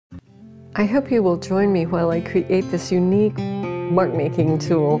I hope you will join me while I create this unique mark making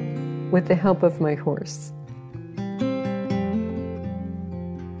tool with the help of my horse.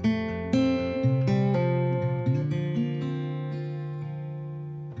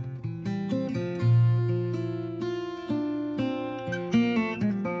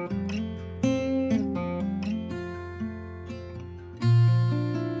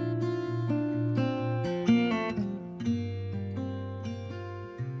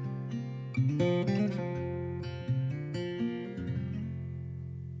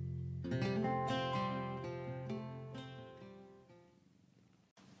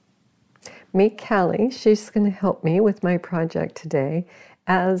 Meet Callie. She's going to help me with my project today,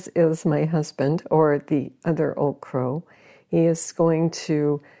 as is my husband, or the other old crow. He is going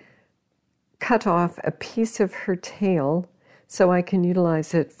to cut off a piece of her tail so I can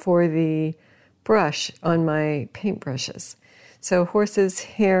utilize it for the brush on my paintbrushes. So horses'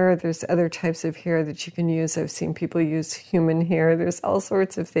 hair, there's other types of hair that you can use. I've seen people use human hair. There's all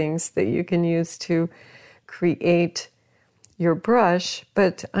sorts of things that you can use to create your brush,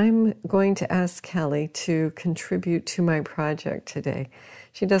 but I'm going to ask Callie to contribute to my project today.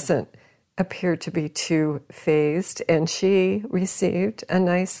 She doesn't appear to be too phased, and she received a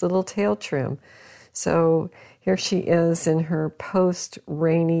nice little tail trim. So here she is in her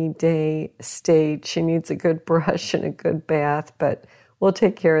post-rainy day state. She needs a good brush and a good bath, but we'll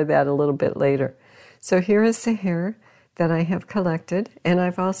take care of that a little bit later. So here is the hair that I have collected, and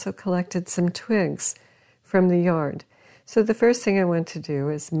I've also collected some twigs from the yard. So the first thing I want to do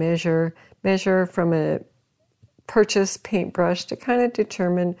is measure from a purchased paintbrush to kind of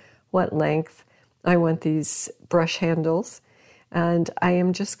determine what length I want these brush handles. And I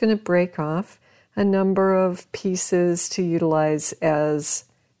am just going to break off a number of pieces to utilize as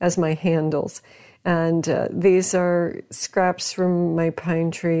my handles. And these are scraps from my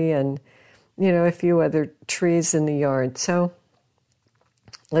pine tree and, a few other trees in the yard. So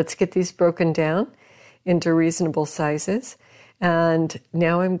let's get these broken down into reasonable sizes. And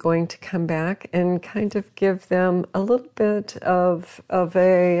now I'm going to come back and kind of give them a little bit of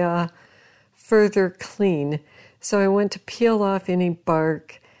a further clean. So I want to peel off any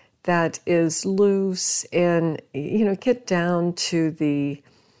bark that is loose and, get down to the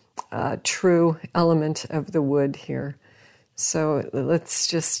true element of the wood here. So let's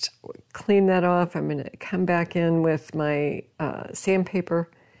just clean that off. I'm going to come back in with my sandpaper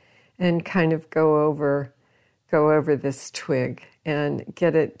and kind of go over this twig and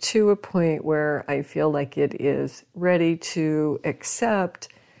get it to a point where I feel like it is ready to accept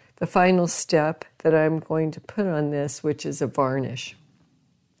the final step that I'm going to put on this, which is a varnish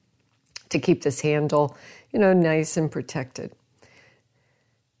to keep this handle, nice and protected.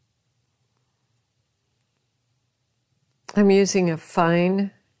 I'm using a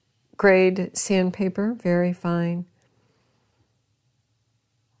fine grade sandpaper, very fine.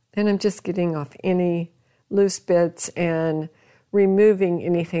 And I'm just getting off any loose bits and removing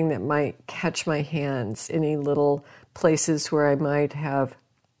anything that might catch my hands, any little places where I might have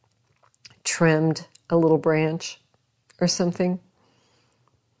trimmed a little branch or something.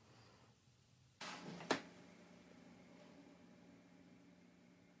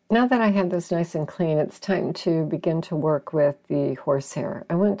 Now that I have this nice and clean, it's time to begin to work with the horsehair.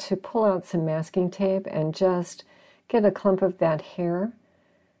 I want to pull out some masking tape and just get a clump of that hair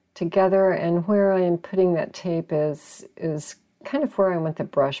together, and where I am putting that tape is kind of where I want the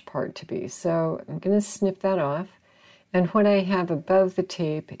brush part to be. So I'm going to snip that off, and what I have above the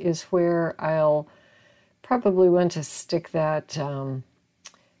tape is where I'll probably want to stick that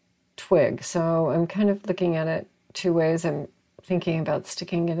twig. So I'm kind of looking at it two ways. I'm thinking about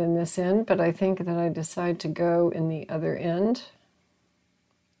sticking it in this end, but I think that I decide to go in the other end.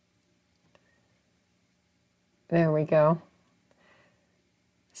 There we go.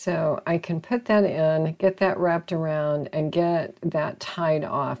 So I can put that in, get that wrapped around, and get that tied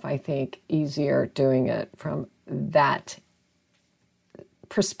off, I think, easier doing it from that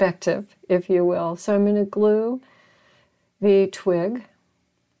perspective, if you will. So I'm going to glue the twig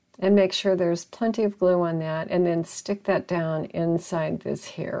and make sure there's plenty of glue on that, and then stick that down inside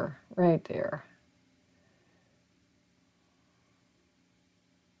this hair right there.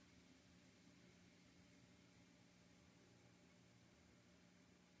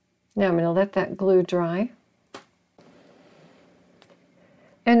 Now I'm going to let that glue dry.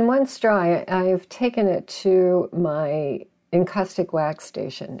 And once dry, I've taken it to my encaustic wax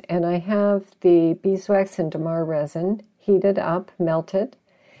station, and I have the beeswax and damar resin heated up, melted,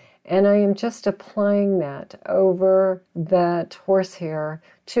 and I am just applying that over that horsehair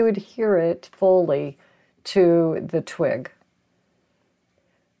to adhere it fully to the twig.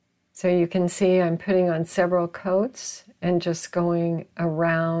 So you can see I'm putting on several coats and just going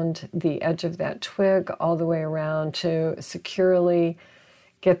around the edge of that twig all the way around to securely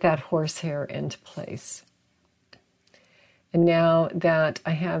get that horsehair into place. And now that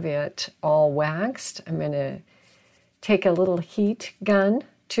I have it all waxed, I'm going to take a little heat gun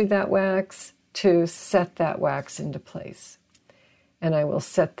to that wax to set that wax into place. And I will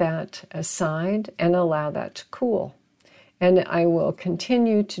set that aside and allow that to cool. And I will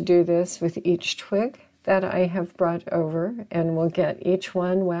continue to do this with each twig that I have brought over, and we'll get each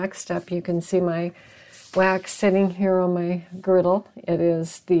one waxed up. You can see my wax sitting here on my griddle. It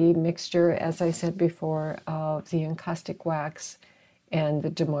is the mixture, as I said before, of the encaustic wax and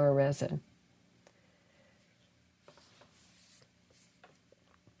the damar resin.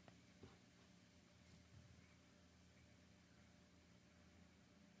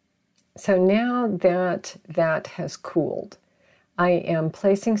 So now that that has cooled, I am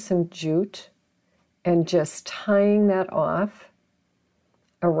placing some jute and just tying that off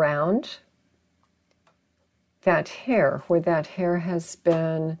around that hair, where that hair has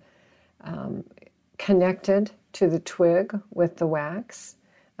been connected to the twig with the wax.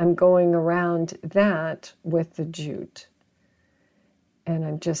 I'm going around that with the jute. And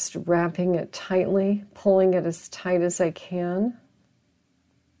I'm just wrapping it tightly, pulling it as tight as I can.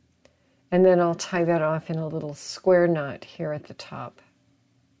 And then I'll tie that off in a little square knot here at the top.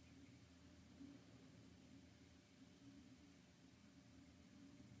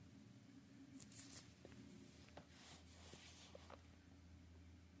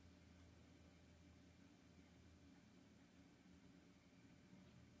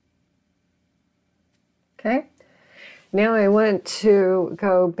 Okay, now I want to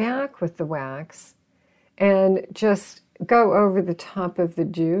go back with the wax and just go over the top of the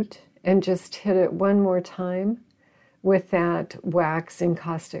jute and just hit it one more time with that wax,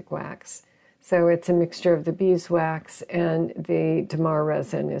 encaustic wax. So it's a mixture of the beeswax and the damar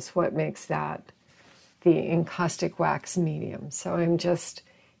resin is what makes that the encaustic wax medium. So I'm just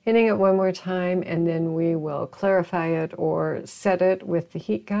hitting it one more time, and then we will clarify it or set it with the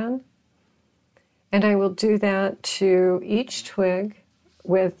heat gun. And I will do that to each twig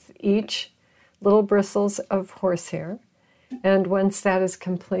with each little bristles of horsehair. And once that is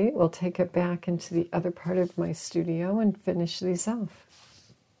complete, we'll take it back into the other part of my studio and finish these off.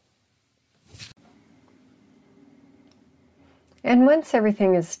 And once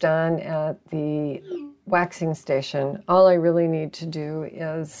everything is done at the waxing station, all I really need to do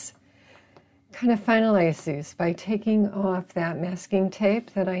is kind of finalize these by taking off that masking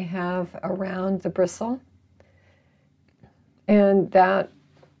tape that I have around the bristle. And that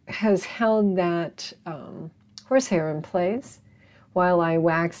has held that horsehair in place while I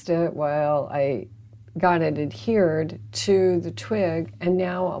waxed it, while I got it adhered to the twig. And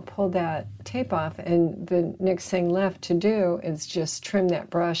now I'll pull that tape off, and the next thing left to do is just trim that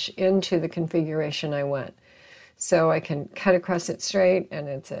brush into the configuration I want. So I can cut across it straight, and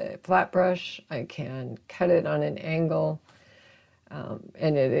it's a flat brush. I can cut it on an angle,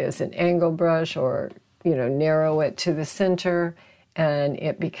 and it is an angle brush, or narrow it to the center, and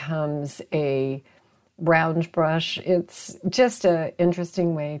it becomes a round brush. It's just an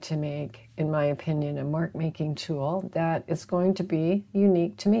interesting way to make, in my opinion, a mark making tool that is going to be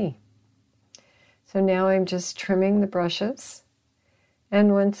unique to me. So now I'm just trimming the brushes,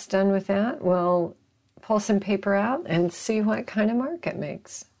 and once done with that, we'll pull some paper out and see what kind of mark it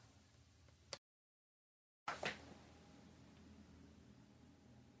makes.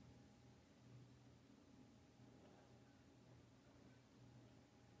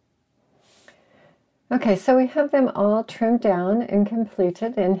 Okay, so we have them all trimmed down and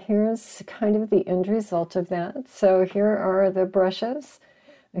completed, and here's kind of the end result of that. So here are the brushes.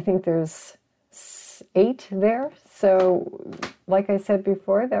 I think there's 8 there. So like I said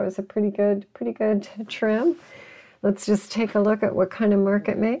before, that was a pretty good trim. Let's just take a look at what kind of mark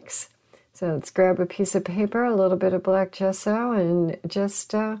it makes. So let's grab a piece of paper, a little bit of black gesso, and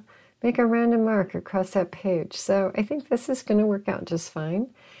just make a random mark across that page. So I think this is going to work out just fine.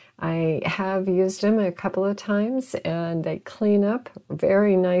 I have used them a couple of times, and they clean up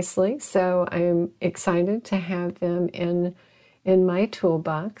very nicely. So I'm excited to have them in my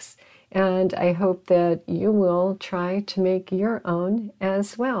toolbox. And I hope that you will try to make your own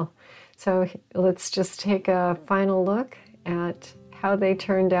as well. So let's just take a final look at how they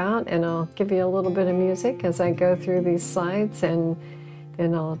turned out, and I'll give you a little bit of music as I go through these slides, and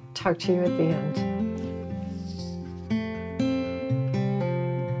then I'll talk to you at the end.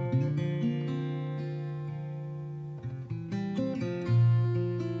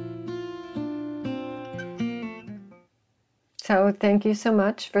 So thank you so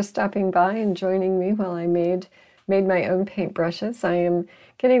much for stopping by and joining me while I made my own paintbrushes. I am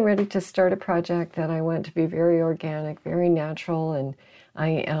getting ready to start a project that I want to be very organic, very natural, and I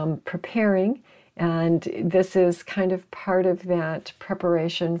am preparing, and this is kind of part of that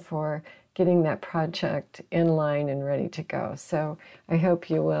preparation for getting that project in line and ready to go. So I hope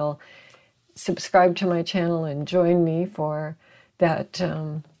you will subscribe to my channel and join me for that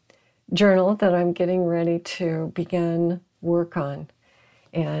journal that I'm getting ready to begin work on.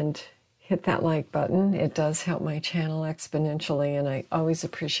 And hit that like button. It does help my channel exponentially, and I always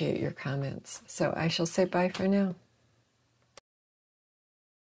appreciate your comments. So I shall say bye for now.